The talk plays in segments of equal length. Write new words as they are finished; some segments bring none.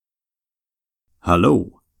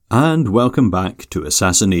Hello, and welcome back to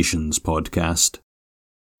Assassinations Podcast.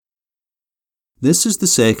 This is the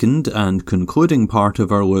second and concluding part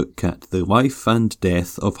of our look at the life and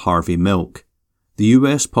death of Harvey Milk, the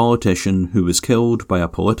US politician who was killed by a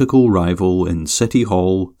political rival in City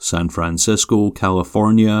Hall, San Francisco,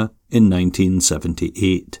 California in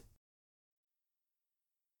 1978.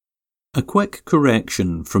 A quick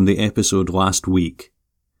correction from the episode last week.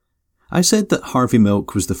 I said that Harvey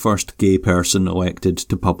Milk was the first gay person elected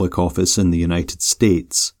to public office in the United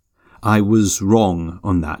States. I was wrong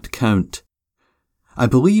on that count. I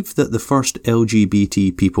believe that the first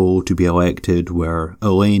LGBT people to be elected were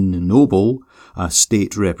Elaine Noble, a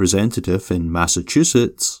state representative in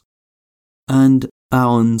Massachusetts, and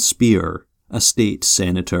Alan Speer, a state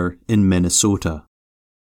senator in Minnesota.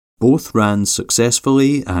 Both ran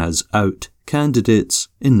successfully as out candidates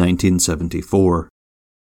in 1974.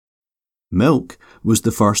 Milk was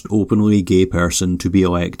the first openly gay person to be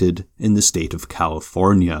elected in the state of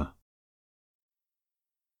California.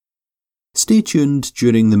 Stay tuned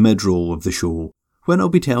during the mid-roll of the show, when I'll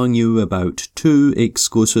be telling you about 2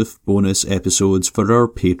 exclusive bonus episodes for our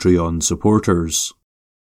Patreon supporters.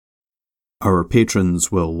 Our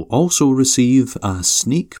patrons will also receive a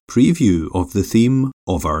sneak preview of the theme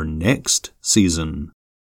of our next season.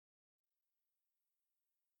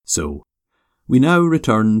 So, we now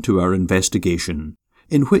return to our investigation,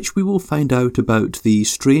 in which we will find out about the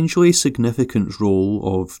strangely significant role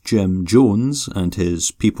of Jim Jones and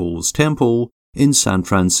his People's Temple in San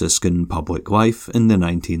Franciscan public life in the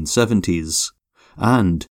 1970s,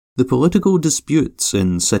 and the political disputes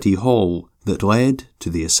in City Hall that led to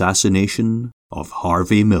the assassination of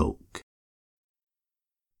Harvey Milk.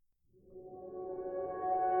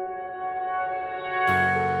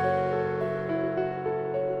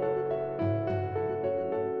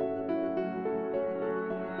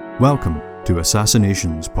 Welcome to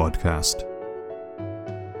Assassinations Podcast,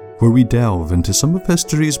 where we delve into some of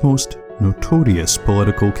history's most notorious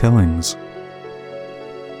political killings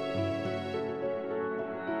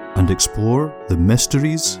and explore the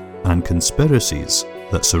mysteries and conspiracies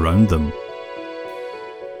that surround them.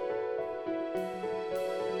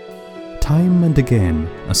 Time and again,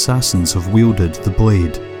 assassins have wielded the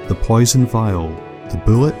blade, the poison vial, the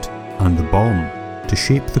bullet, and the bomb to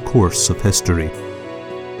shape the course of history.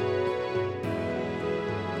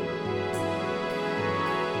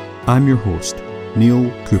 I'm your host,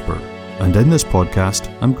 Neil Cooper, and in this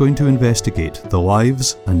podcast I'm going to investigate the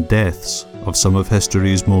lives and deaths of some of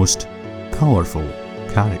history's most colourful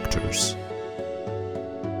characters.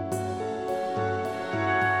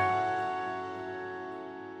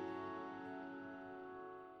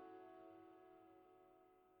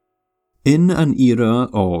 In an era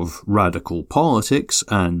of radical politics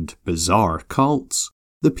and bizarre cults,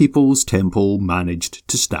 the People's Temple managed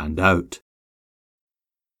to stand out.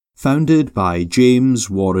 Founded by James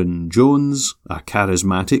Warren Jones, a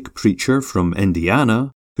charismatic preacher from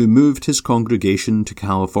Indiana who moved his congregation to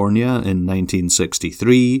California in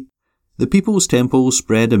 1963, the People's Temple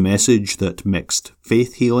spread a message that mixed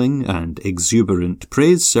faith healing and exuberant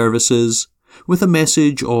praise services with a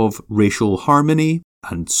message of racial harmony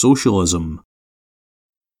and socialism.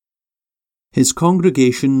 His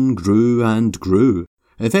congregation grew and grew,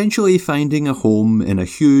 eventually finding a home in a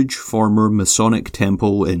huge former Masonic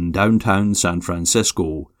temple in downtown San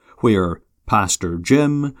Francisco, where Pastor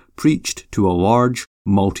Jim preached to a large,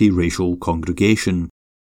 multiracial congregation.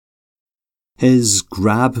 His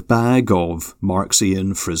grab bag of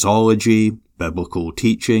Marxian phraseology, biblical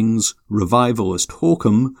teachings, revivalist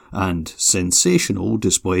hokum, and sensational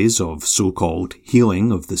displays of so-called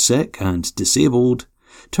healing of the sick and disabled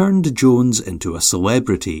turned Jones into a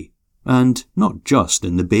celebrity, and not just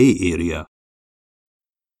in the Bay Area.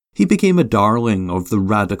 He became a darling of the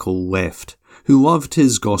radical left, who loved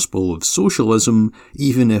his gospel of socialism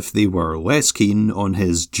even if they were less keen on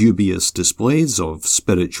his dubious displays of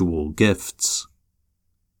spiritual gifts.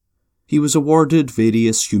 He was awarded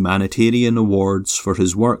various humanitarian awards for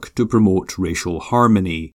his work to promote racial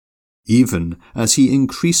harmony, even as he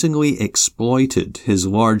increasingly exploited his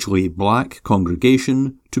largely black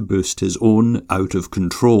congregation to boost his own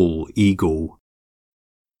out-of-control ego.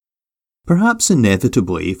 Perhaps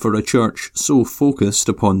inevitably for a church so focused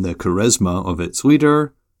upon the charisma of its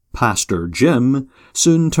leader, Pastor Jim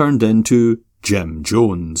soon turned into Jim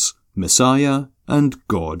Jones, Messiah and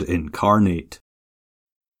God incarnate.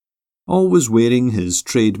 Always wearing his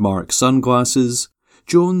trademark sunglasses,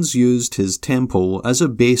 Jones used his temple as a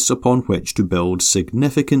base upon which to build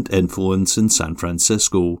significant influence in San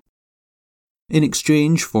Francisco. In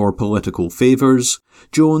exchange for political favours,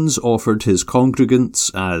 Jones offered his congregants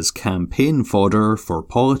as campaign fodder for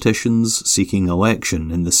politicians seeking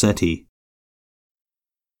election in the city.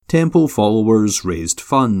 Temple followers raised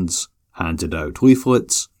funds, handed out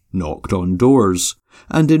leaflets, knocked on doors,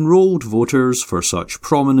 and enrolled voters for such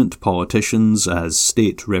prominent politicians as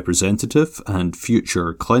State Representative and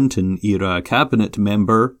future Clinton-era cabinet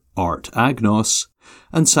member Art Agnos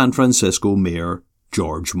and San Francisco Mayor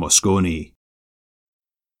George Moscone.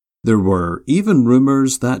 There were even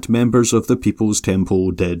rumours that members of the People's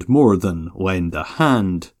Temple did more than lend a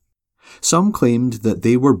hand. Some claimed that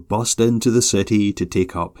they were bussed into the city to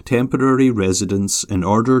take up temporary residence in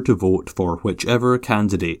order to vote for whichever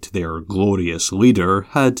candidate their glorious leader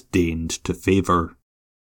had deigned to favour.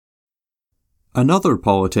 Another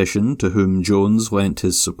politician to whom Jones lent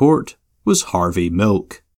his support was Harvey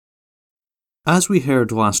Milk. As we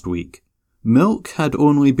heard last week, Milk had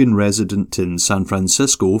only been resident in San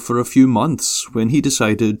Francisco for a few months when he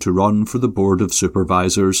decided to run for the Board of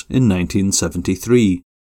Supervisors in 1973.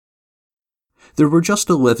 There were just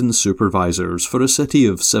 11 supervisors for a city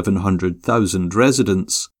of 700,000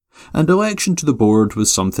 residents, and election to the board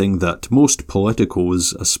was something that most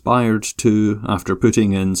politicos aspired to after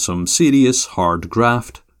putting in some serious hard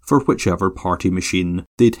graft for whichever party machine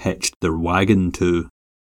they'd hitched their wagon to.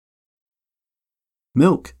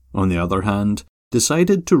 Milk, on the other hand,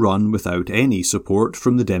 decided to run without any support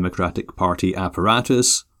from the Democratic Party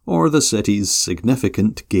apparatus or the city's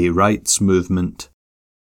significant gay rights movement.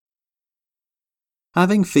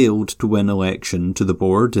 Having failed to win election to the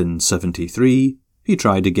board in 1973, he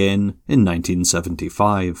tried again in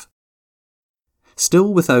 1975.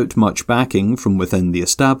 Still without much backing from within the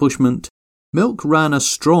establishment, Milk ran a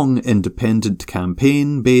strong independent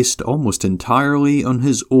campaign based almost entirely on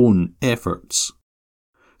his own efforts,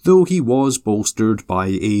 though he was bolstered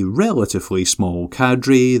by a relatively small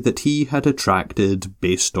cadre that he had attracted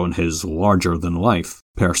based on his larger-than-life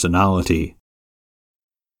personality.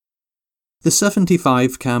 The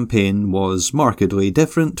 75 campaign was markedly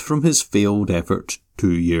different from his failed effort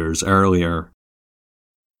 2 years earlier.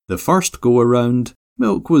 The first go-around,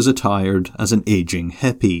 Milk was attired as an aging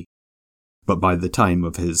hippie, but by the time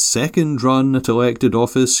of his second run at elected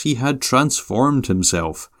office he had transformed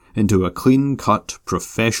himself into a clean-cut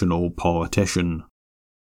professional politician.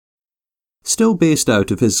 Still based out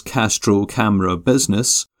of his Castro Camera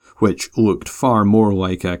business, which looked far more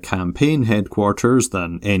like a campaign headquarters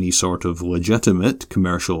than any sort of legitimate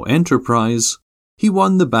commercial enterprise, he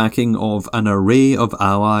won the backing of an array of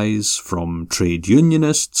allies from trade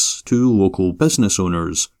unionists to local business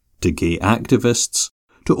owners, to gay activists,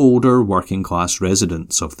 to older working-class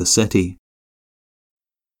residents of the city.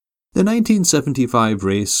 The 1975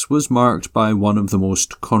 race was marked by one of the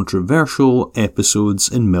most controversial episodes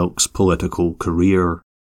in Milk's political career.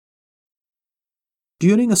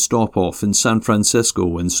 During a stop-off in San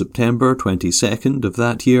Francisco in September 22nd of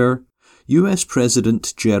that year, US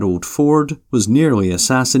President Gerald Ford was nearly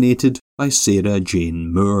assassinated by Sarah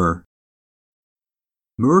Jane Moore.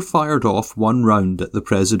 Moore fired off one round at the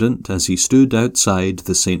president as he stood outside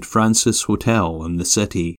the St. Francis Hotel in the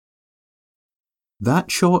city. That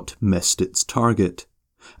shot missed its target,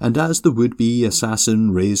 and as the would-be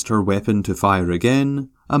assassin raised her weapon to fire again,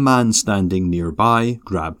 a man standing nearby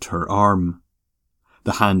grabbed her arm.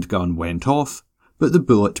 The handgun went off, but the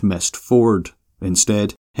bullet missed Ford,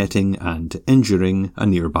 instead hitting and injuring a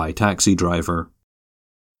nearby taxi driver.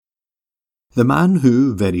 The man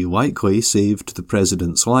who very likely saved the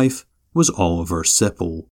president's life was Oliver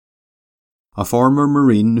Sipple. A former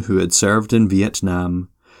Marine who had served in Vietnam,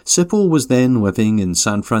 Sipple was then living in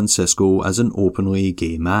San Francisco as an openly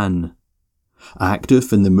gay man.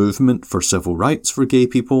 Active in the movement for civil rights for gay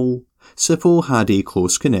people, Sipple had a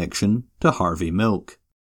close connection to Harvey Milk.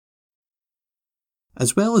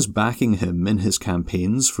 As well as backing him in his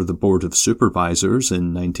campaigns for the Board of Supervisors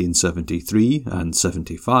in 1973 and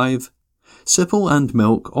 75, Sipple and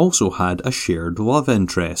Milk also had a shared love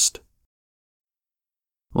interest.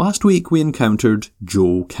 Last week we encountered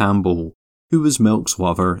Joe Campbell, who was Milk's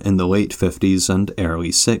lover in the late 50s and early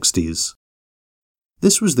 60s.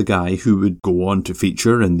 This was the guy who would go on to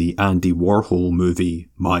feature in the Andy Warhol movie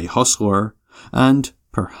My Hustler, and,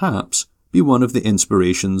 perhaps, be one of the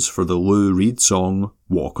inspirations for the Lou Reed song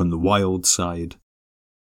Walk on the Wild Side.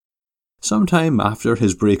 Sometime after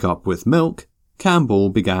his breakup with Milk, Campbell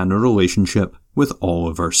began a relationship with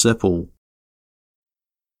Oliver Sipple.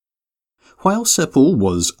 While Sipple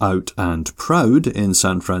was out and proud in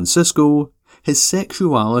San Francisco, his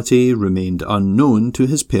sexuality remained unknown to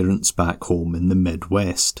his parents back home in the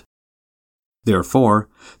Midwest. Therefore,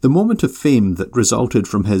 the moment of fame that resulted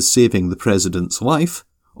from his saving the president's life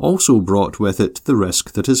also brought with it the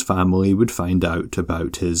risk that his family would find out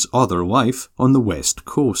about his other life on the West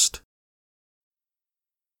Coast.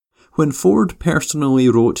 When Ford personally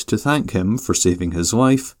wrote to thank him for saving his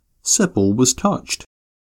life, Sipple was touched.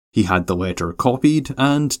 He had the letter copied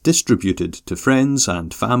and distributed to friends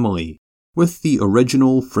and family, with the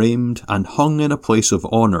original framed and hung in a place of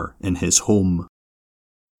honour in his home.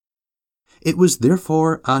 It was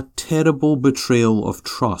therefore a terrible betrayal of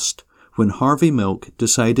trust when Harvey Milk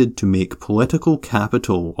decided to make political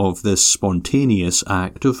capital of this spontaneous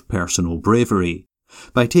act of personal bravery,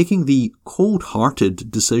 by taking the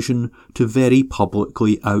cold-hearted decision to very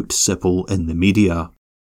publicly out Sipple in the media.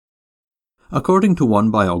 According to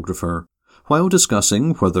one biographer, while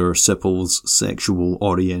discussing whether Sipple's sexual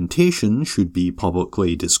orientation should be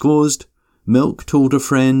publicly disclosed, Milk told a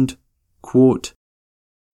friend, quote,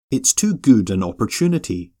 "It's too good an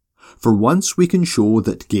opportunity. For once we can show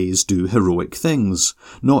that gays do heroic things,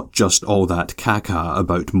 not just all that caca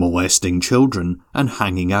about molesting children and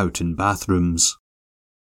hanging out in bathrooms."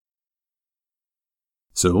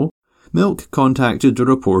 So, Milk contacted a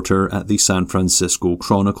reporter at the San Francisco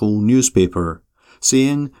Chronicle newspaper,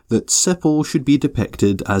 saying that Sipple should be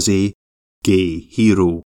depicted as a gay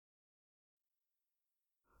hero.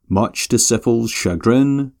 Much to Sipple's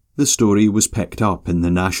chagrin, the story was picked up in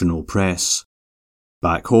the national press.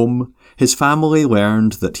 Back home, his family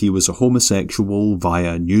learned that he was a homosexual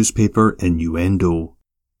via newspaper innuendo.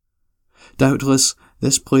 Doubtless,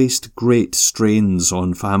 this placed great strains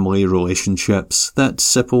on family relationships that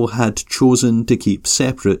Sipple had chosen to keep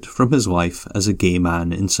separate from his life as a gay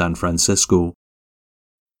man in San Francisco.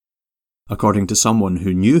 According to someone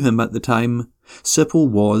who knew him at the time, Sipple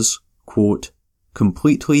was, quote,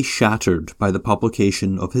 completely shattered by the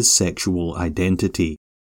publication of his sexual identity,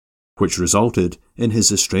 which resulted in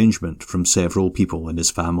his estrangement from several people in his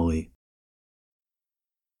family.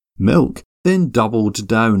 Milk then doubled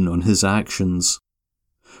down on his actions.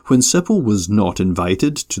 When Sipple was not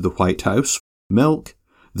invited to the White House, Milk,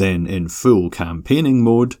 then in full campaigning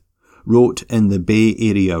mode, wrote in the Bay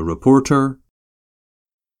Area Reporter,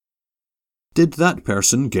 "Did that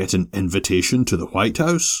person get an invitation to the White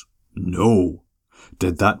House? No.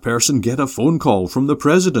 Did that person get a phone call from the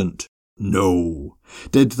president? No.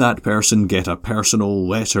 Did that person get a personal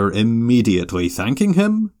letter immediately thanking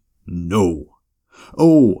him? No.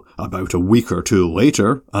 Oh, about a week or two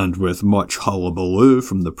later, and with much hullabaloo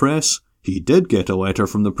from the press, he did get a letter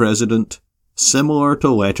from the president, similar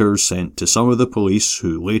to letters sent to some of the police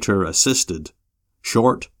who later assisted.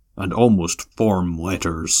 Short and almost form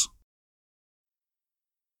letters."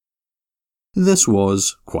 This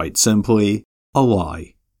was, quite simply, a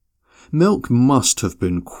lie. Milk must have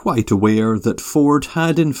been quite aware that Ford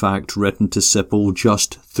had in fact written to Sipple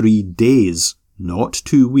just 3 days, not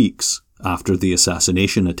 2 weeks, after the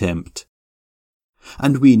assassination attempt.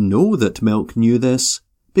 And we know that Milk knew this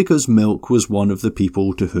because Milk was one of the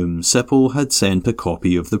people to whom Sipple had sent a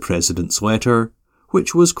copy of the president's letter,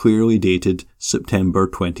 which was clearly dated September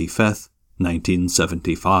 25th,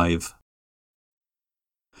 1975.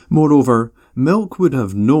 Moreover, Milk would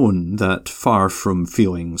have known that, far from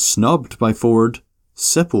feeling snubbed by Ford,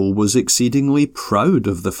 Sipple was exceedingly proud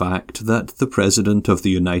of the fact that the President of the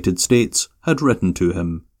United States had written to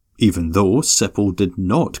him, even though Sipple did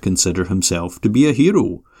not consider himself to be a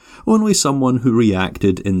hero, only someone who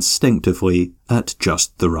reacted instinctively at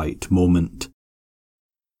just the right moment.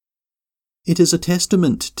 It is a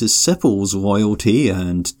testament to Sipple's loyalty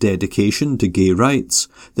and dedication to gay rights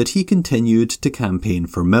that he continued to campaign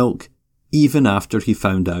for Milk, even after he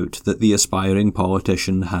found out that the aspiring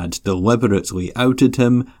politician had deliberately outed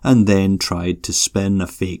him and then tried to spin a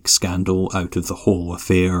fake scandal out of the whole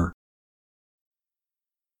affair.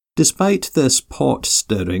 Despite this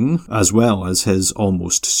pot-stirring, as well as his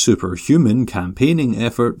almost superhuman campaigning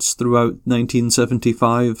efforts throughout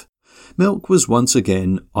 1975, Milk was once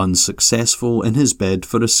again unsuccessful in his bid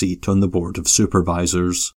for a seat on the Board of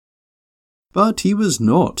Supervisors. But he was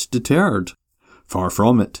not deterred. Far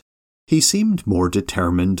from it. He seemed more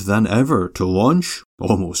determined than ever to launch,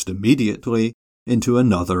 almost immediately, into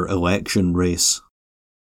another election race.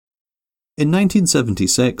 In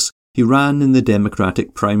 1976, he ran in the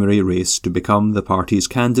Democratic primary race to become the party's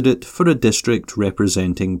candidate for a district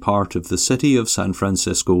representing part of the city of San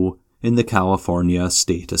Francisco in the California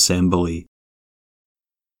State Assembly.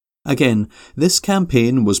 Again, this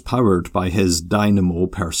campaign was powered by his dynamo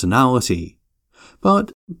personality.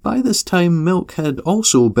 But by this time Milk had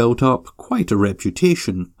also built up quite a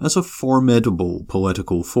reputation as a formidable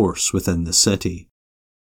political force within the city.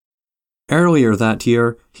 Earlier that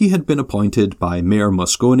year, he had been appointed by Mayor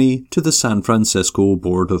Moscone to the San Francisco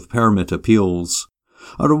Board of Permit Appeals,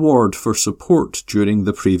 a reward for support during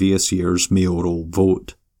the previous year's mayoral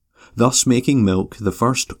vote, thus making Milk the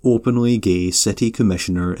first openly gay city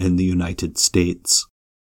commissioner in the United States.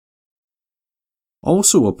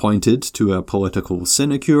 Also appointed to a political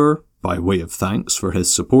sinecure, by way of thanks for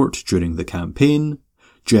his support during the campaign,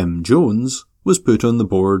 Jim Jones was put on the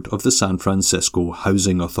board of the San Francisco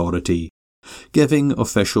Housing Authority, giving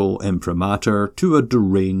official imprimatur to a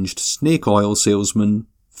deranged snake oil salesman,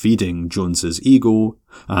 feeding Jones's ego,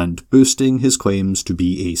 and boosting his claims to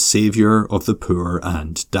be a saviour of the poor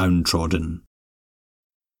and downtrodden.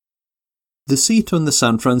 The seat on the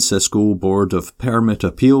San Francisco Board of Permit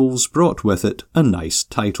Appeals brought with it a nice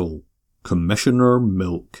title, Commissioner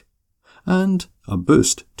Milk, and a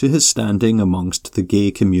boost to his standing amongst the gay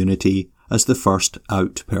community as the first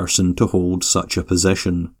out person to hold such a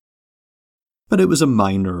position. But it was a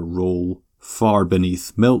minor role, far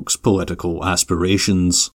beneath Milk's political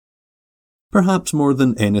aspirations. Perhaps more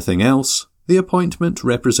than anything else, the appointment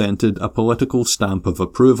represented a political stamp of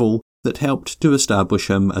approval that helped to establish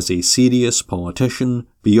him as a serious politician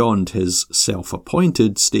beyond his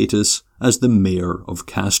self-appointed status as the mayor of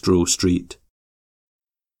Castro Street.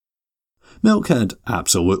 Milk had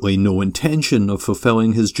absolutely no intention of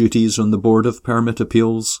fulfilling his duties on the Board of Permit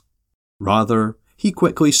Appeals. Rather, he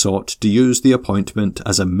quickly sought to use the appointment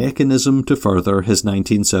as a mechanism to further his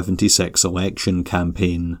 1976 election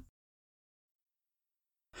campaign.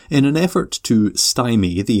 In an effort to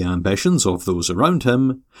stymie the ambitions of those around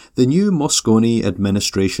him, the new Moscone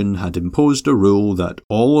administration had imposed a rule that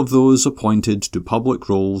all of those appointed to public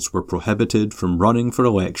roles were prohibited from running for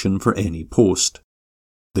election for any post.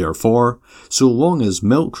 Therefore, so long as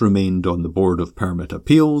Milk remained on the Board of Permit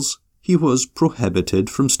Appeals, he was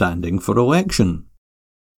prohibited from standing for election.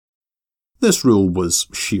 This rule was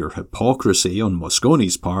sheer hypocrisy on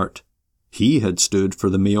Moscone's part. He had stood for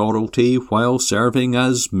the mayoralty while serving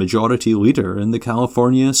as majority leader in the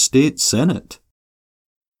California State Senate.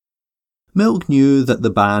 Milk knew that the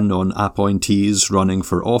ban on appointees running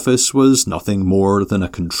for office was nothing more than a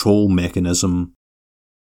control mechanism.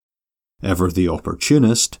 Ever the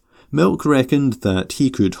opportunist, Milk reckoned that he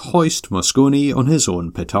could hoist Moscone on his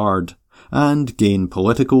own petard and gain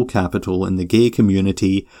political capital in the gay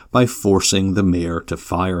community by forcing the mayor to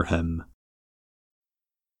fire him.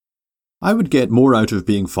 "I would get more out of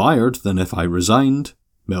being fired than if I resigned,"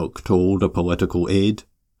 Milk told a political aide,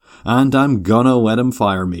 "and I'm gonna let him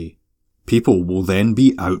fire me. People will then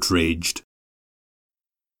be outraged."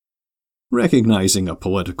 Recognizing a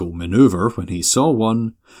political maneuver when he saw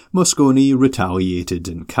one, Moscone retaliated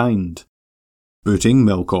in kind. Booting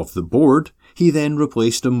Milk off the board, he then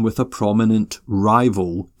replaced him with a prominent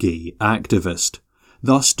rival gay activist,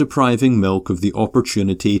 thus depriving Milk of the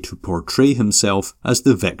opportunity to portray himself as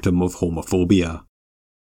the victim of homophobia.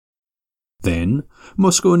 Then,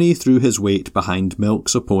 Moscone threw his weight behind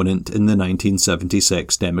Milk's opponent in the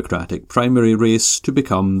 1976 Democratic primary race to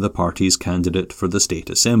become the party's candidate for the state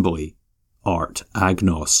assembly, Art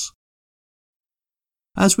Agnos.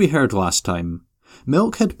 As we heard last time,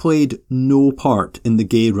 Milk had played no part in the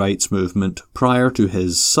gay rights movement prior to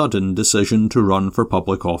his sudden decision to run for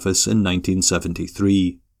public office in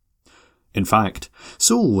 1973. In fact,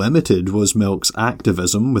 so limited was Milk's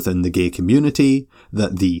activism within the gay community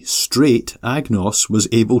that the straight Agnos was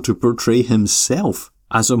able to portray himself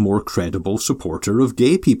as a more credible supporter of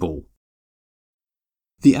gay people.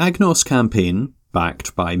 The Agnos campaign,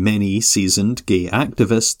 backed by many seasoned gay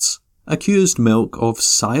activists, accused Milk of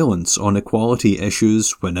silence on equality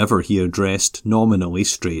issues whenever he addressed nominally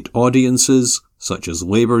straight audiences, such as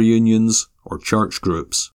labour unions or church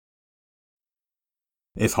groups.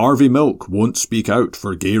 "If Harvey Milk won't speak out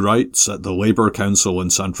for gay rights at the Labour Council in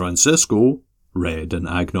San Francisco," read an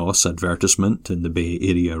Agnos advertisement in the Bay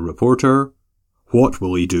Area Reporter, "what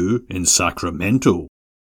will he do in Sacramento?"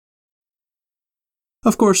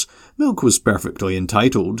 Of course, Milk was perfectly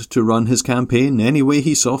entitled to run his campaign any way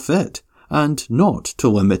he saw fit, and not to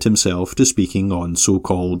limit himself to speaking on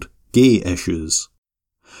so-called gay issues.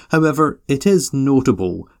 However, it is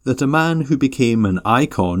notable that a man who became an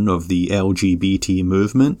icon of the LGBT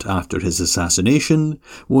movement after his assassination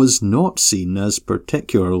was not seen as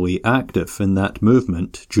particularly active in that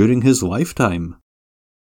movement during his lifetime.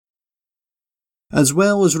 As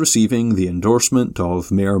well as receiving the endorsement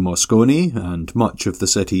of Mayor Moscone and much of the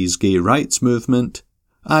city's gay rights movement,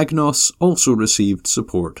 Agnos also received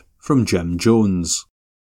support from Jim Jones.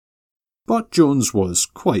 But Jones was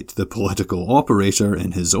quite the political operator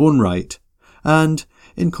in his own right, and,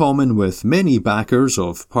 in common with many backers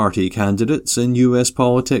of party candidates in US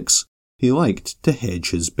politics, he liked to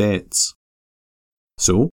hedge his bets.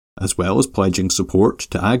 So, as well as pledging support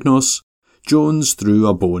to Agnos, Jones threw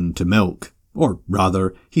a bone to Milk, or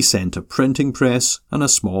rather, he sent a printing press and a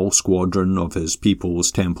small squadron of his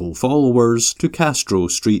People's Temple followers to Castro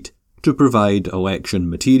Street to provide election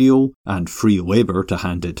material and free labour to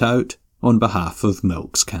hand it out on behalf of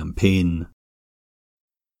Milk's campaign.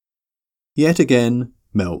 Yet again,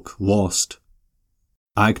 Milk lost.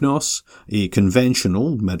 Agnos, a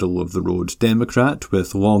conventional middle-of-the-road Democrat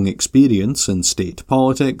with long experience in state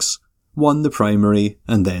politics, won the primary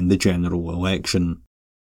and then the general election.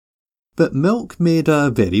 But Milk made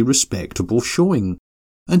a very respectable showing,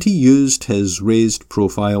 and he used his raised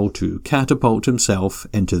profile to catapult himself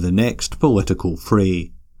into the next political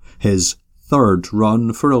fray, his third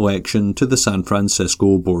run for election to the San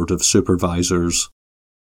Francisco Board of Supervisors.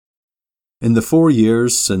 In the 4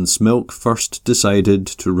 years since Milk first decided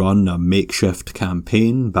to run a makeshift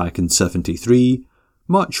campaign back in '73,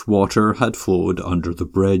 much water had flowed under the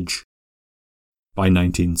bridge. By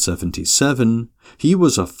 1977, he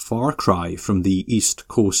was a far cry from the East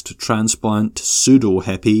Coast transplant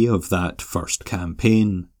pseudo-hippie of that first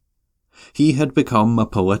campaign. He had become a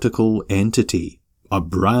political entity, a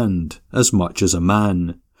brand as much as a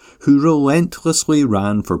man, who relentlessly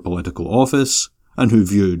ran for political office and who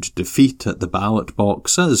viewed defeat at the ballot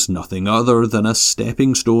box as nothing other than a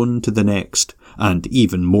stepping stone to the next, and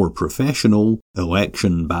even more professional,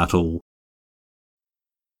 election battle.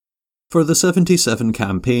 For the '77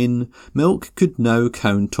 campaign, Milk could now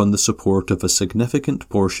count on the support of a significant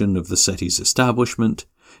portion of the city's establishment,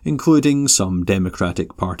 including some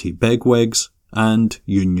Democratic Party bigwigs and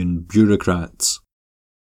union bureaucrats.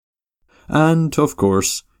 And, of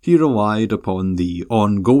course, he relied upon the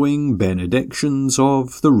ongoing benedictions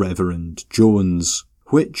of the Reverend Jones,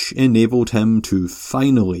 which enabled him to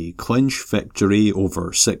finally clinch victory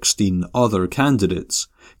over 16 other candidates,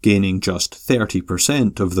 gaining just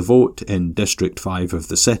 30% of the vote in District 5 of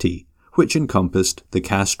the city, which encompassed the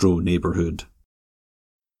Castro neighbourhood.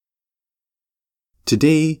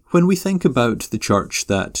 Today, when we think about the church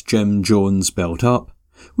that Jim Jones built up,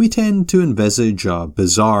 we tend to envisage a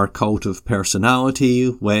bizarre cult of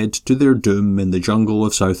personality led to their doom in the jungle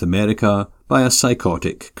of South America by a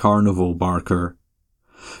psychotic carnival barker.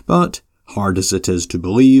 But, hard as it is to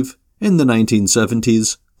believe, in the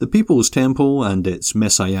 1970s, the People's Temple and its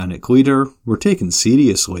messianic leader were taken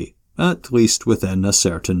seriously, at least within a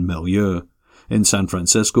certain milieu, in San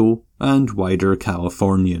Francisco and wider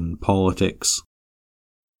Californian politics.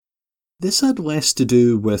 This had less to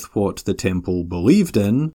do with what the temple believed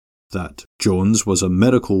in, that Jones was a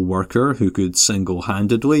miracle worker who could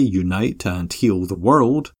single-handedly unite and heal the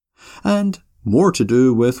world, and more to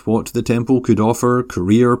do with what the temple could offer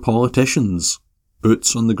career politicians: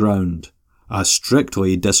 boots on the ground, a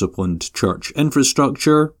strictly disciplined church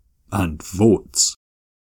infrastructure, and votes.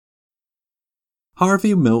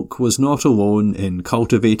 Harvey Milk was not alone in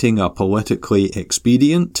cultivating a politically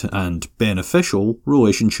expedient and beneficial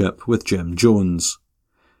relationship with Jim Jones.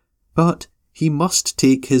 But he must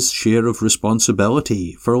take his share of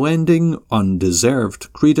responsibility for lending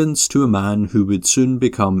undeserved credence to a man who would soon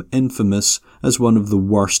become infamous as one of the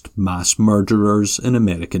worst mass murderers in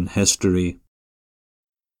American history.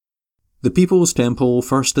 The People's Temple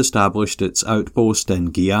first established its outpost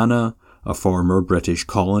in Guyana, a former British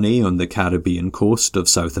colony on the Caribbean coast of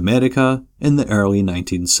South America, in the early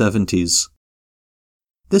 1970s.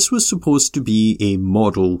 This was supposed to be a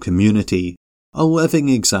model community, a living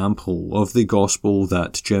example of the gospel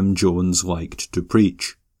that Jim Jones liked to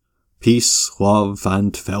preach. Peace, love,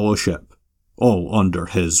 and fellowship, all under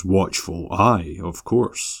his watchful eye, of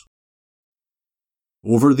course.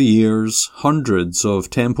 Over the years, hundreds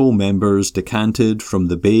of temple members decanted from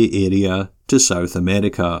the Bay Area to South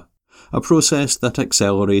America, a process that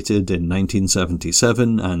accelerated in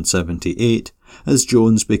 1977 and 78 as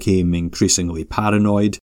Jones became increasingly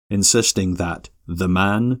paranoid, insisting that the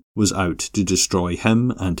man was out to destroy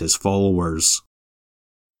him and his followers.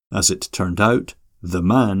 As it turned out, the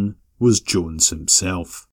man was Jones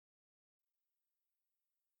himself.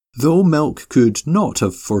 Though Milk could not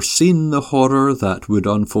have foreseen the horror that would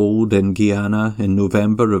unfold in Guyana in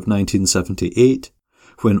November of 1978,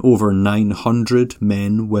 when over 900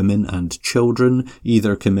 men, women and children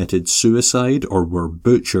either committed suicide or were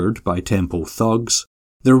butchered by temple thugs,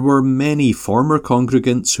 there were many former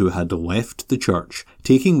congregants who had left the church,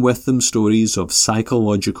 taking with them stories of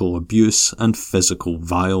psychological abuse and physical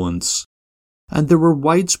violence. and there were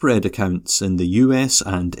widespread accounts in the US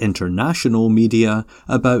and international media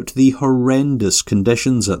about the horrendous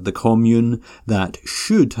conditions at the commune that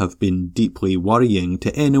should have been deeply worrying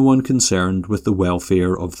to anyone concerned with the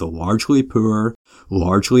welfare of the largely poor,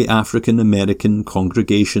 largely African American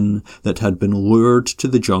congregation that had been lured to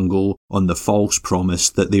the jungle on the false promise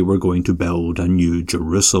that they were going to build a new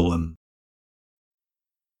Jerusalem.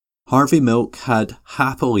 Harvey Milk had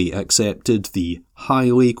happily accepted the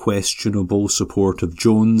highly questionable support of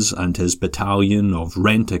Jones and his battalion of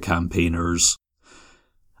rent-a-campaigners,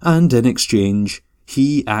 and in exchange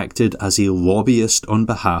he acted as a lobbyist on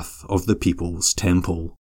behalf of the People's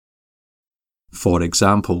Temple. For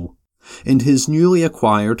example, in his newly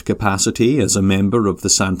acquired capacity as a member of the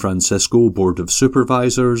San Francisco Board of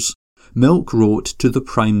Supervisors, Milk wrote to the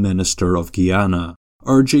Prime Minister of Guyana,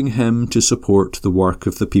 urging him to support the work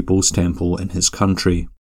of the People's Temple in his country.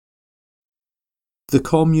 The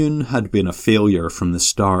commune had been a failure from the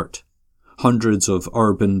start. Hundreds of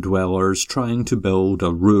urban dwellers trying to build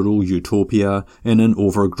a rural utopia in an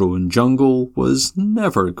overgrown jungle was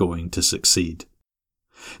never going to succeed.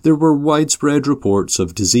 There were widespread reports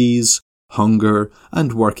of disease, hunger,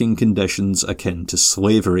 and working conditions akin to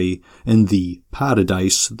slavery in the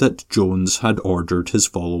paradise that Jones had ordered his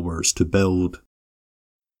followers to build.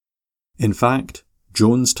 In fact,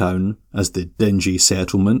 Jonestown, as the dingy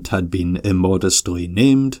settlement had been immodestly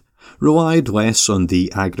named, relied less on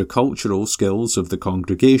the agricultural skills of the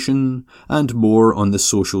congregation and more on the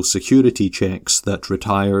social security checks that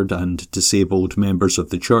retired and disabled members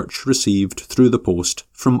of the church received through the post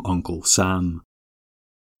from Uncle Sam.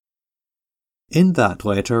 In that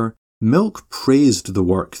letter, Milk praised the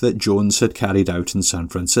work that Jones had carried out in San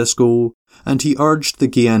Francisco, and he urged the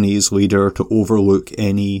Guyanese leader to overlook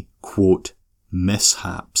any, quote,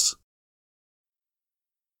 mishaps.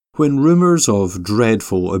 When rumours of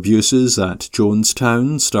dreadful abuses at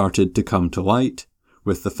Jonestown started to come to light,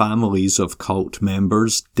 with the families of cult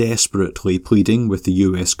members desperately pleading with the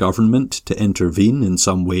US government to intervene in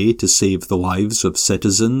some way to save the lives of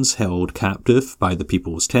citizens held captive by the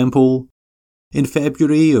People's Temple, in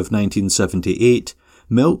February of 1978,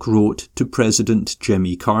 Milk wrote to President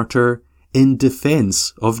Jimmy Carter in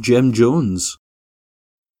defence of Jim Jones.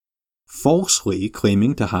 Falsely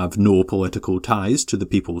claiming to have no political ties to the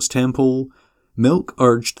People's Temple, Milk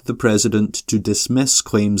urged the president to dismiss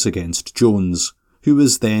claims against Jones, who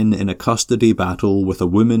was then in a custody battle with a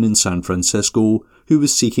woman in San Francisco who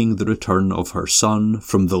was seeking the return of her son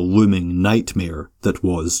from the looming nightmare that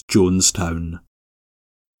was Jonestown.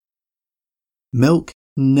 Milk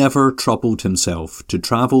never troubled himself to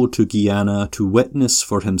travel to Guyana to witness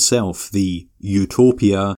for himself the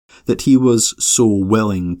utopia that he was so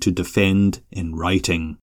willing to defend in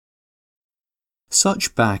writing.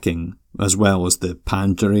 Such backing, as well as the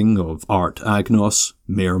pandering of Art Agnos,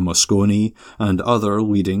 Mayor Moscone, and other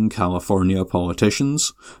leading California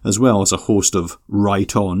politicians, as well as a host of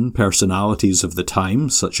right-on personalities of the time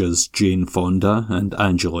such as Jane Fonda and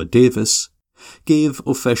Angela Davis, gave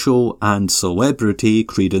official and celebrity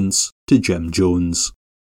credence to Jim Jones.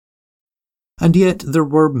 And yet there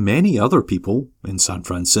were many other people, in San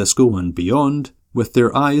Francisco and beyond, with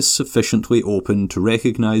their eyes sufficiently open to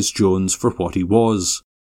recognise Jones for what he was: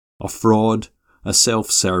 a fraud, a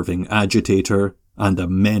self-serving agitator, and a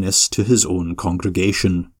menace to his own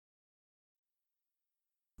congregation.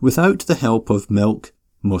 Without the help of Milk,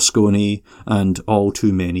 Moscone, and all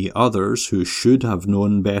too many others who should have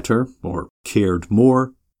known better or cared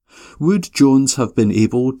more, would Jones have been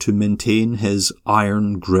able to maintain his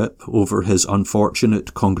iron grip over his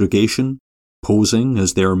unfortunate congregation, posing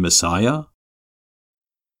as their messiah?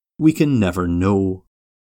 We can never know,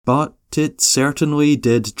 but it certainly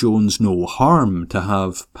did Jones no harm to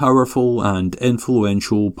have powerful and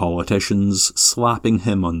influential politicians slapping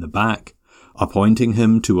him on the back, appointing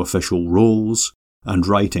him to official roles, and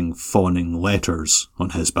writing fawning letters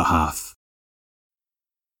on his behalf.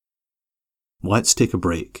 Let's take a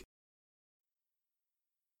break.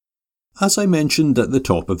 As I mentioned at the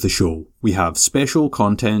top of the show, we have special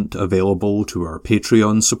content available to our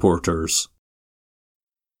Patreon supporters.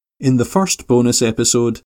 In the first bonus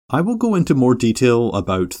episode, I will go into more detail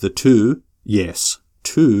about the two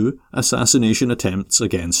assassination attempts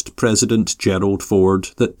against President Gerald Ford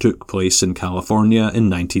that took place in California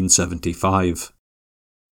in 1975.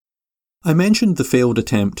 I mentioned the failed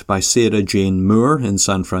attempt by Sarah Jane Moore in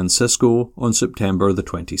San Francisco on September the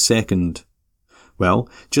 22nd. Well,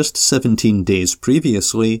 just 17 days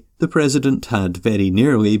previously, the president had very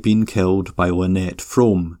nearly been killed by Lynette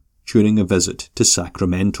Fromme during a visit to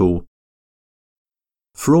Sacramento.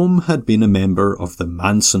 Fromme had been a member of the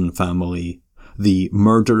Manson family, the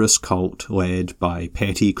murderous cult led by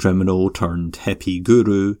petty criminal turned hippie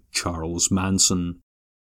guru Charles Manson.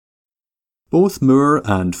 Both Moore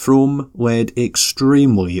and Fromm led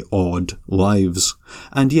extremely odd lives,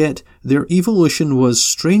 and yet their evolution was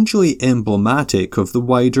strangely emblematic of the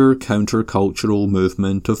wider countercultural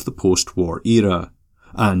movement of the post-war era,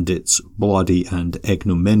 and its bloody and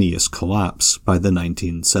ignominious collapse by the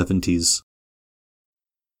 1970s.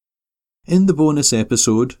 In the bonus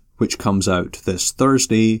episode, which comes out this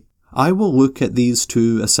Thursday, I will look at these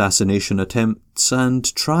two assassination attempts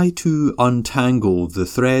and try to untangle the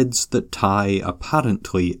threads that tie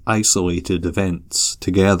apparently isolated events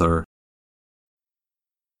together.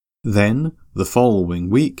 Then, the following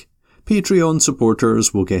week, Patreon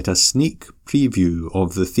supporters will get a sneak preview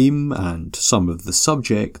of the theme and some of the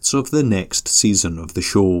subjects of the next season of the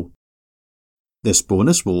show. This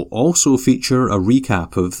bonus will also feature a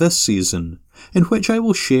recap of this season, in which I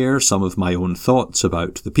will share some of my own thoughts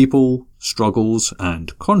about the people, struggles,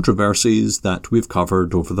 and controversies that we've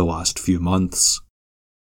covered over the last few months.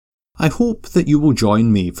 I hope that you will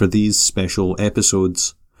join me for these special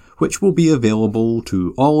episodes, which will be available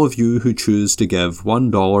to all of you who choose to give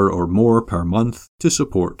 $1 or more per month to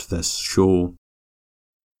support this show.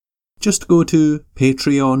 Just go to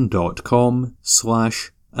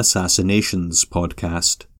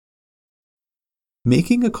patreon.com/assassinationspodcast.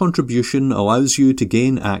 Making a contribution allows you to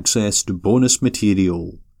gain access to bonus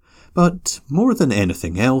material, but more than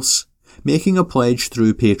anything else, making a pledge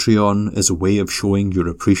through Patreon is a way of showing your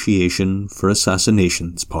appreciation for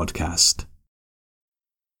Assassinations Podcast.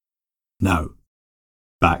 Now,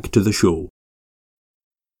 back to the show.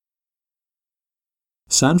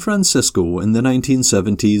 San Francisco in the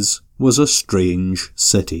 1970s was a strange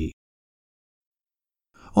city.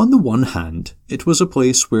 On the one hand, it was a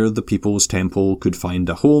place where the People's Temple could find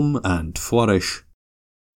a home and flourish.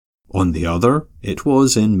 On the other, it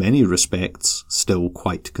was, in many respects, still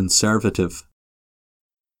quite conservative.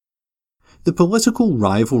 The political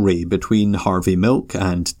rivalry between Harvey Milk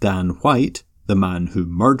and Dan White, the man who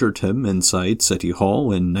murdered him inside City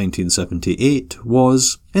Hall in 1978,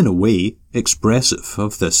 was, in a way, expressive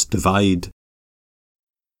of this divide.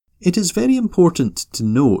 It is very important to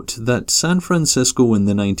note that San Francisco in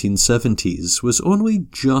the 1970s was only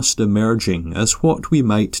just emerging as what we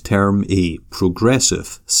might term a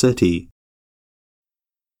progressive city.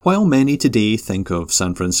 While many today think of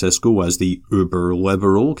San Francisco as the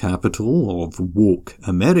uber-liberal capital of woke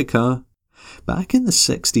America, back in the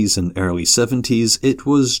 60s and early 70s it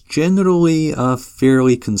was generally a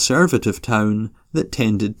fairly conservative town that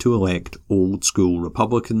tended to elect old-school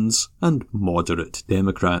Republicans and moderate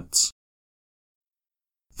Democrats.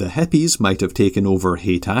 The hippies might have taken over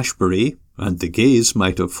Haight-Ashbury, and the gays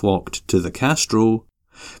might have flocked to the Castro,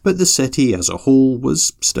 but the city as a whole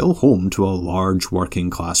was still home to a large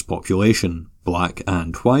working-class population, black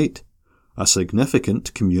and white, a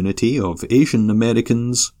significant community of Asian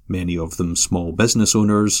Americans, many of them small business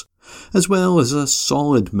owners, as well as a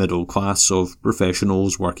solid middle class of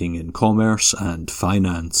professionals working in commerce and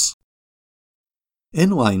finance.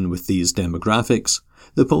 In line with these demographics,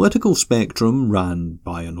 the political spectrum ran,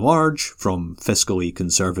 by and large, from fiscally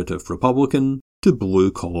conservative Republican to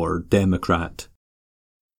blue-collar Democrat.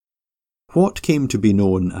 What came to be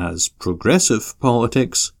known as progressive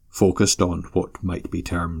politics focused on what might be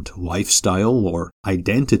termed lifestyle or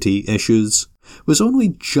identity issues, was only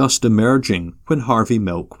just emerging when Harvey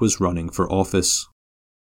Milk was running for office.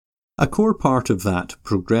 A core part of that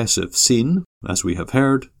progressive scene, as we have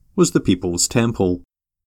heard, was the People's Temple.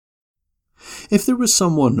 If there was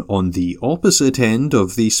someone on the opposite end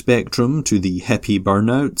of the spectrum to the hippie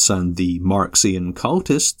burnouts and the Marxian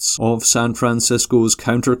cultists of San Francisco's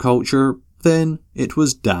counterculture, then it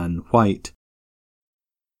was Dan White.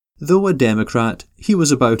 Though a Democrat, he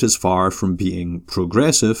was about as far from being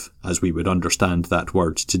progressive, as we would understand that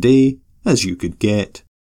word today, as you could get.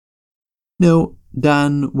 No,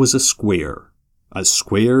 Dan was as square as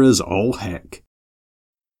all heck.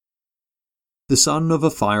 The son of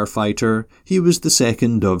a firefighter, he was the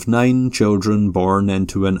second of 9 children born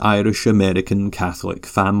into an Irish-American Catholic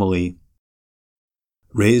family.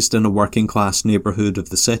 Raised in a working-class neighbourhood of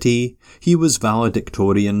the city, he was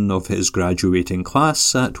valedictorian of his graduating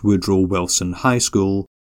class at Woodrow Wilson High School,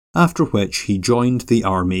 after which he joined the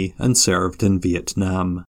army and served in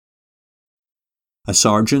Vietnam. A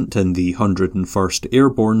sergeant in the 101st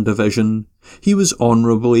Airborne Division, he was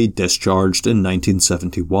honourably discharged in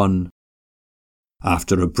 1971.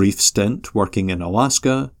 After a brief stint working in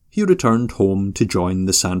Alaska, he returned home to join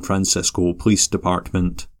the San Francisco Police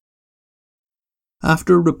Department.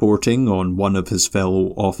 After reporting on one of his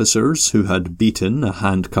fellow officers who had beaten a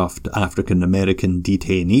handcuffed African-American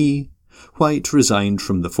detainee, White resigned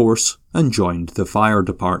from the force and joined the fire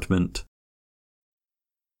department.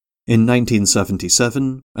 In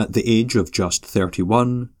 1977, at the age of just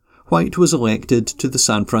 31, White was elected to the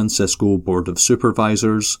San Francisco Board of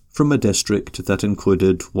Supervisors from a district that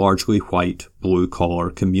included largely white,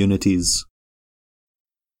 blue-collar communities.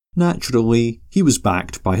 Naturally, he was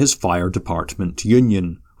backed by his fire department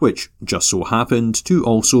union, which just so happened to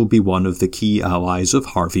also be one of the key allies of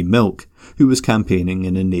Harvey Milk, who was campaigning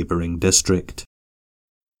in a neighbouring district.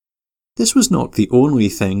 This was not the only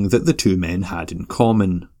thing that the two men had in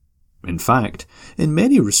common. In fact, in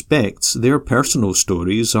many respects, their personal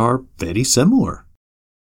stories are very similar.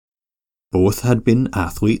 Both had been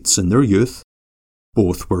athletes in their youth.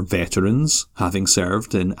 Both were veterans, having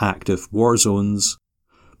served in active war zones.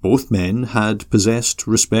 Both men had possessed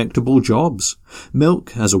respectable jobs,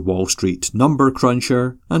 Milk as a Wall Street number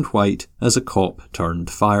cruncher and White as a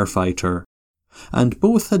cop-turned-firefighter. And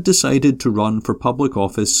both had decided to run for public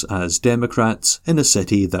office as Democrats in a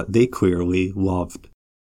city that they clearly loved.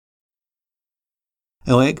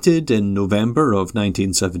 Elected in November of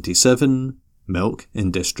 1977, Milk in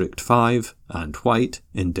District 5 and White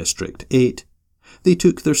in District 8, they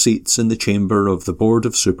took their seats in the chamber of the Board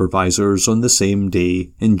of Supervisors on the same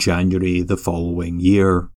day in January the following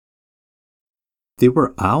year. They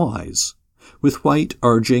were allies, with White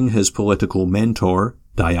urging his political mentor,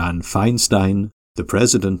 Dianne Feinstein, the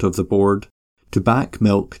president of the board, to back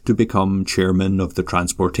Milk to become chairman of the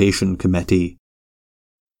Transportation Committee.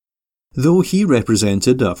 Though he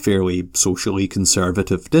represented a fairly socially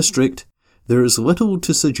conservative district, there is little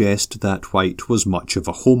to suggest that White was much of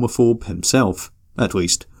a homophobe himself, at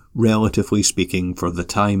least relatively speaking for the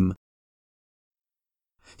time.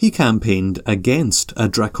 He campaigned against a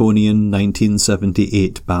draconian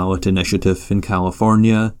 1978 ballot initiative in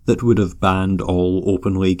California that would have banned all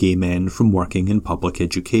openly gay men from working in public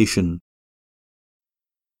education.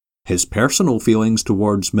 His personal feelings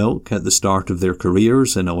towards Milk at the start of their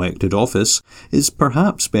careers in elected office is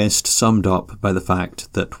perhaps best summed up by the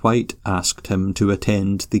fact that White asked him to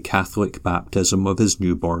attend the Catholic baptism of his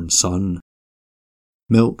newborn son.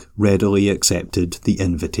 Milk readily accepted the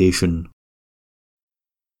invitation.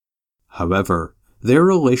 However, their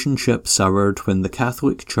relationship soured when the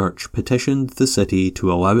Catholic Church petitioned the city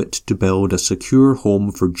to allow it to build a secure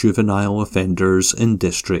home for juvenile offenders in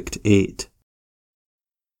District 8.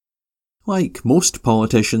 Like most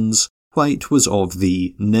politicians, White was of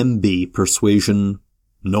the NIMBY persuasion,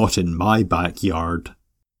 not in my backyard.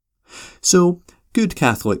 So, good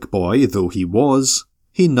Catholic boy though he was,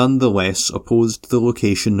 he nonetheless opposed the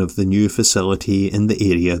location of the new facility in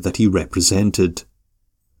the area that he represented.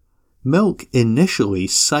 Milk initially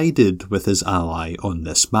sided with his ally on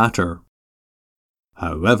this matter.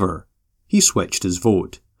 However, he switched his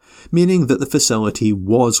vote, meaning that the facility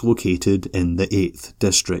was located in the 8th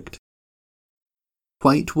District.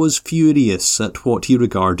 White was furious at what he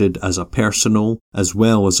regarded as a personal as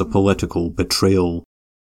well as a political betrayal.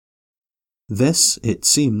 This, it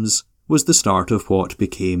seems, was the start of what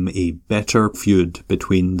became a bitter feud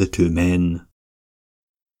between the two men.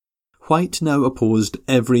 White now opposed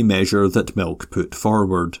every measure that Milk put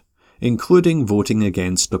forward, including voting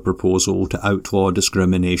against a proposal to outlaw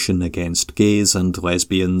discrimination against gays and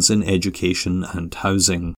lesbians in education and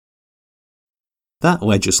housing. That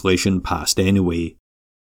legislation passed anyway.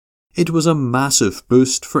 It was a massive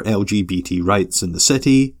boost for LGBT rights in the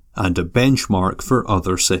city and a benchmark for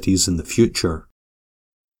other cities in the future.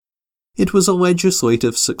 It was a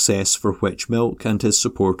legislative success for which Milk and his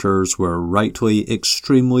supporters were rightly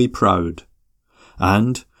extremely proud.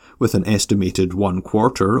 And, with an estimated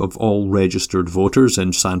 1/4 of all registered voters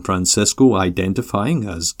in San Francisco identifying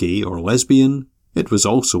as gay or lesbian, it was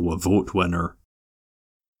also a vote winner.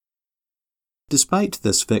 Despite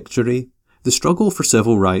this victory, the struggle for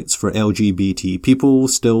civil rights for LGBT people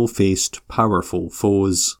still faced powerful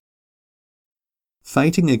foes.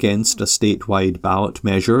 Fighting against a statewide ballot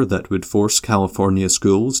measure that would force California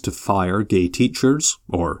schools to fire gay teachers,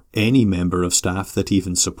 or any member of staff that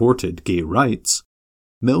even supported gay rights,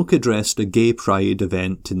 Milk addressed a gay pride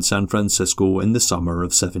event in San Francisco in the summer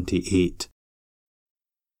of '78.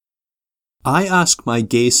 I ask my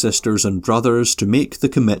gay sisters and brothers to make the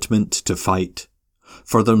commitment to fight.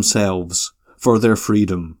 For themselves, for their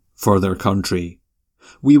freedom, for their country.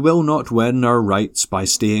 We will not win our rights by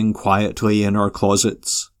staying quietly in our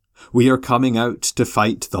closets. We are coming out to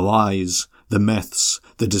fight the lies, the myths,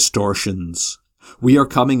 the distortions. We are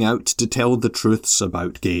coming out to tell the truths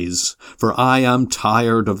about gays, for I am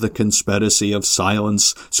tired of the conspiracy of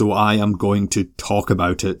silence, so I am going to talk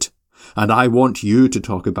about it. And I want you to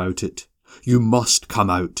talk about it. You must come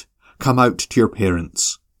out. Come out to your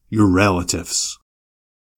parents, your relatives.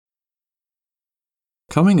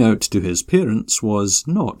 Coming out to his parents was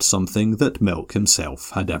not something that Milk himself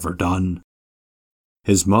had ever done.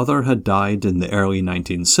 His mother had died in the early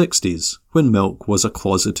 1960s, when Milk was a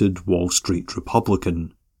closeted Wall Street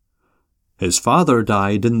Republican. His father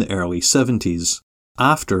died in the early 70s,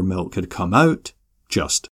 after Milk had come out,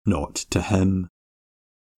 just not to him.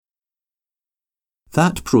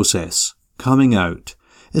 That process, coming out,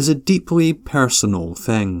 is a deeply personal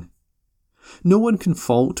thing. No one can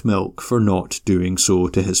fault Milk for not doing so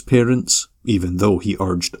to his parents, even though he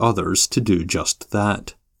urged others to do just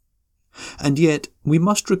that. And yet, we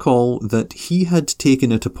must recall that he had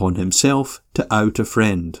taken it upon himself to out a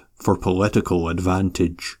friend for political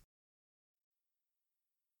advantage.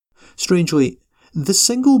 Strangely, the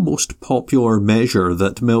single most popular measure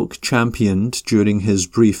that Milk championed during his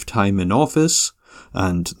brief time in office,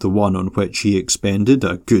 and the one on which he expended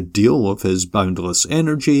a good deal of his boundless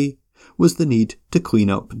energy, was the need to clean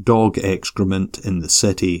up dog excrement in the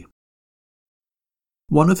city.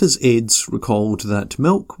 One of his aides recalled that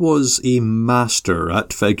Milk was a master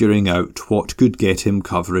at figuring out what could get him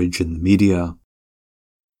coverage in the media.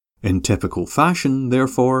 In typical fashion,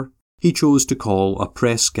 therefore, he chose to call a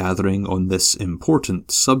press gathering on this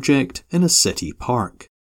important subject in a city park.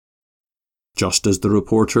 Just as the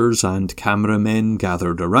reporters and cameramen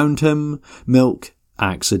gathered around him, Milk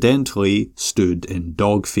accidentally stood in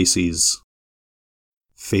dog feces.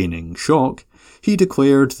 Feigning shock, he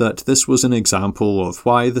declared that this was an example of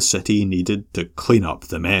why the city needed to clean up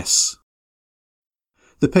the mess.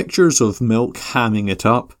 The pictures of Milk hamming it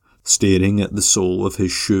up, staring at the sole of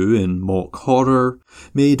his shoe in mock horror,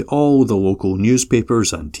 made all the local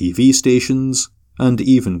newspapers and TV stations, and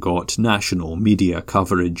even got national media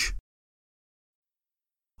coverage.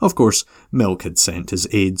 Of course, Milk had sent his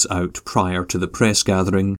aides out prior to the press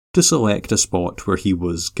gathering to select a spot where he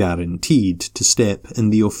was guaranteed to step in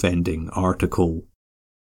the offending article.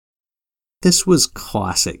 This was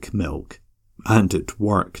classic Milk, and it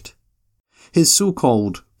worked. His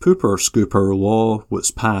so-called pooper-scooper law was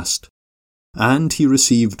passed, and he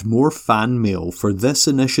received more fan mail for this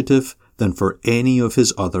initiative than for any of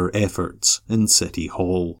his other efforts in City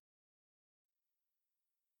Hall.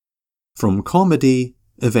 From comedy,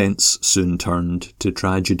 events soon turned to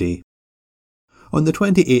tragedy. On the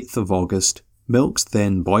 28th of August, Milk's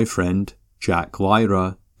then-boyfriend, Jack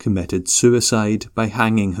Lyra, committed suicide by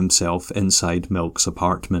hanging himself inside Milk's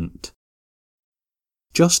apartment.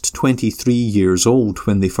 Just 23 years old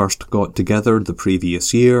when they first got together the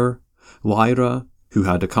previous year, Lyra, who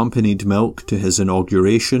had accompanied Milk to his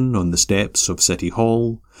inauguration on the steps of City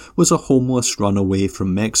Hall, was a homeless runaway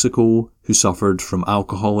from Mexico who suffered from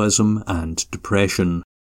alcoholism and depression.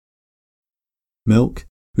 Milk,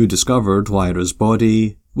 who discovered Lyra's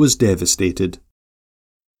body, was devastated.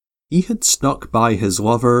 He had stuck by his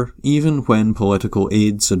lover even when political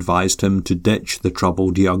aides advised him to ditch the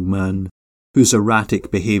troubled young man, whose erratic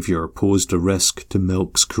behaviour posed a risk to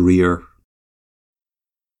Milk's career.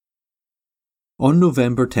 On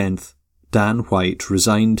November 10th, Dan White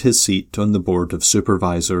resigned his seat on the Board of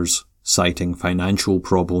Supervisors, citing financial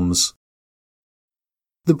problems.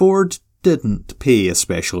 The board didn't pay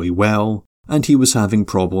especially well, and he was having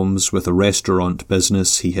problems with a restaurant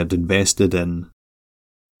business he had invested in.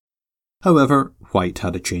 However, White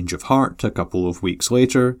had a change of heart a couple of weeks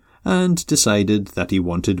later and decided that he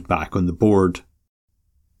wanted back on the board.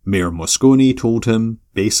 Mayor Moscone told him,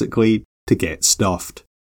 basically, to get stuffed.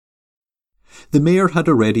 The mayor had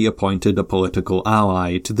already appointed a political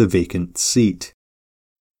ally to the vacant seat.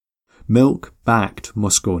 Milk backed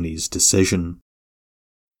Moscone's decision.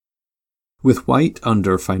 With White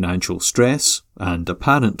under financial stress, and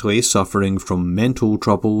apparently suffering from mental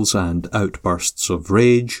troubles and outbursts of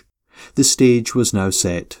rage, the stage was now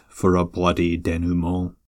set for a bloody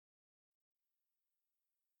denouement.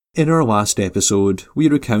 In our last episode, we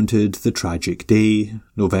recounted the tragic day,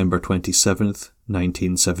 November 27th,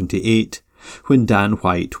 1978, when Dan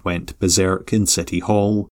White went berserk in City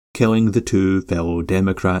Hall, killing the two fellow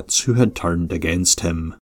Democrats who had turned against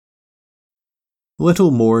him.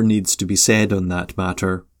 Little more needs to be said on that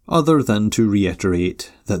matter, other than to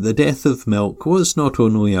reiterate that the death of Milk was not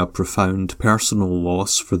only a profound personal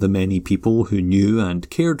loss for the many people who knew and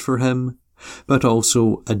cared for him, but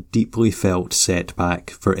also a deeply felt setback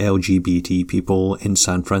for LGBT people in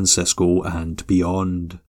San Francisco and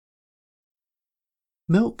beyond.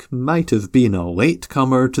 Milk might have been a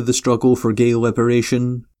latecomer to the struggle for gay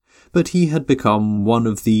liberation, but he had become one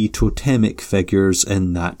of the totemic figures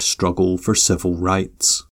in that struggle for civil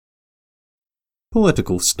rights.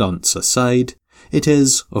 Political stunts aside, it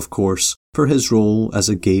is, of course, for his role as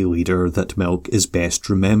a gay leader that Milk is best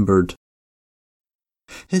remembered.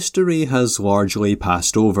 History has largely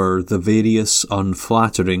passed over the various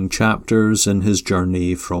unflattering chapters in his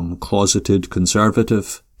journey from closeted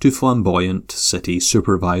conservative to flamboyant city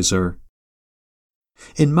supervisor.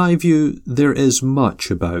 In my view, there is much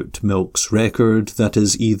about Milk's record that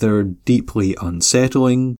is either deeply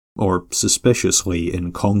unsettling or suspiciously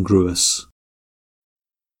incongruous.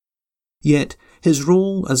 Yet, his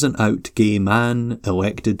role as an out gay man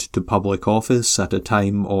elected to public office at a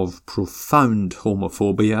time of profound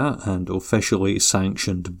homophobia and officially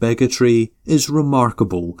sanctioned bigotry is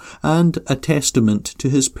remarkable and a testament to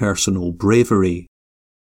his personal bravery.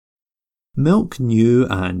 Milk knew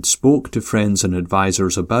and spoke to friends and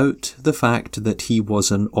advisors about the fact that he was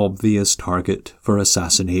an obvious target for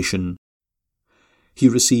assassination. He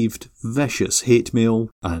received vicious hate mail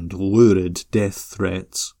and lurid death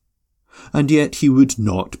threats. And yet he would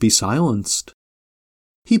not be silenced.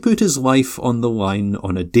 He put his life on the line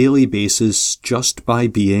on a daily basis just by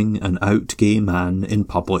being an out gay man in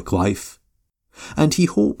public life. And he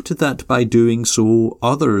hoped that by doing so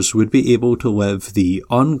others would be able to live the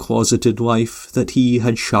uncloseted life that he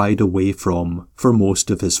had shied away from for most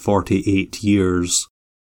of his 48 years.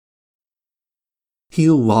 He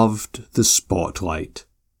loved the spotlight.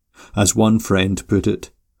 As one friend put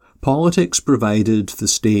it, politics provided the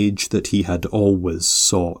stage that he had always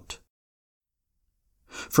sought.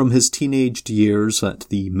 From his teenaged years at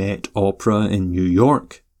the Met Opera in New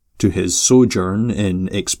York, to his sojourn in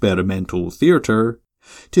experimental theatre,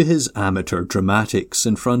 to his amateur dramatics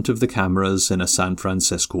in front of the cameras in a San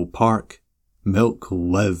Francisco park, Milk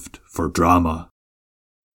lived for drama.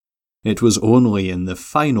 It was only in the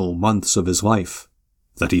final months of his life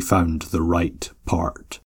that he found the right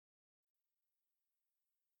part.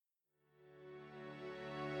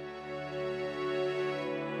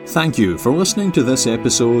 Thank you for listening to this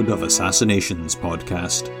episode of Assassinations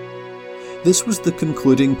Podcast. This was the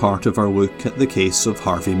concluding part of our look at the case of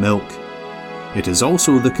Harvey Milk. It is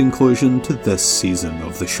also the conclusion to this season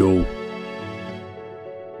of the show.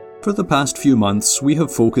 For the past few months, we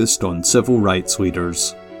have focused on civil rights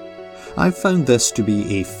leaders. I've found this to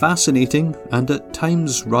be a fascinating and at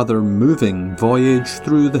times rather moving voyage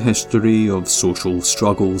through the history of social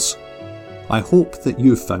struggles. I hope that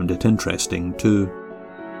you've found it interesting too.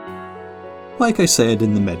 Like I said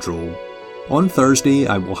in the mid-roll, on Thursday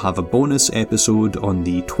I will have a bonus episode on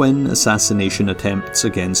the twin assassination attempts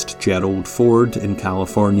against Gerald Ford in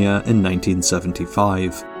California in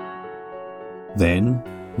 1975. Then,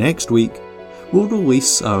 next week, we'll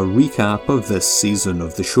release a recap of this season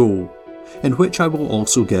of the show, in which I will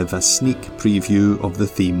also give a sneak preview of the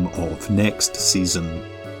theme of next season.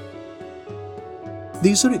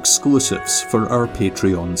 These are exclusives for our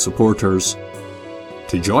Patreon supporters.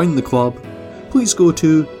 To join the club, please go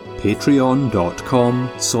to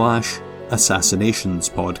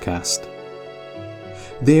patreon.com/assassinationspodcast.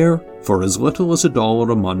 There, for as little as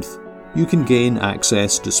 $1 a month, you can gain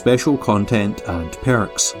access to special content and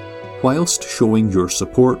perks, whilst showing your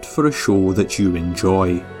support for a show that you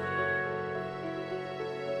enjoy.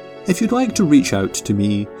 If you'd like to reach out to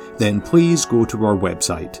me, then please go to our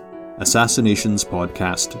website,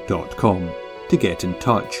 assassinationspodcast.com, to get in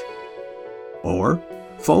touch. Or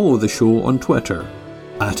follow the show on Twitter,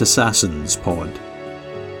 @AssassinsPod.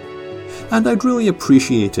 And I'd really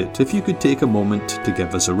appreciate it if you could take a moment to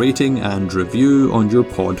give us a rating and review on your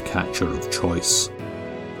podcatcher of choice.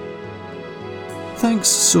 Thanks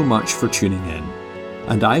so much for tuning in,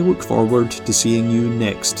 and I look forward to seeing you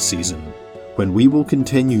next season, when we will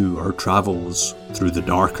continue our travels through the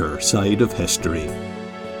darker side of history.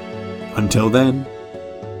 Until then,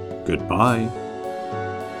 goodbye.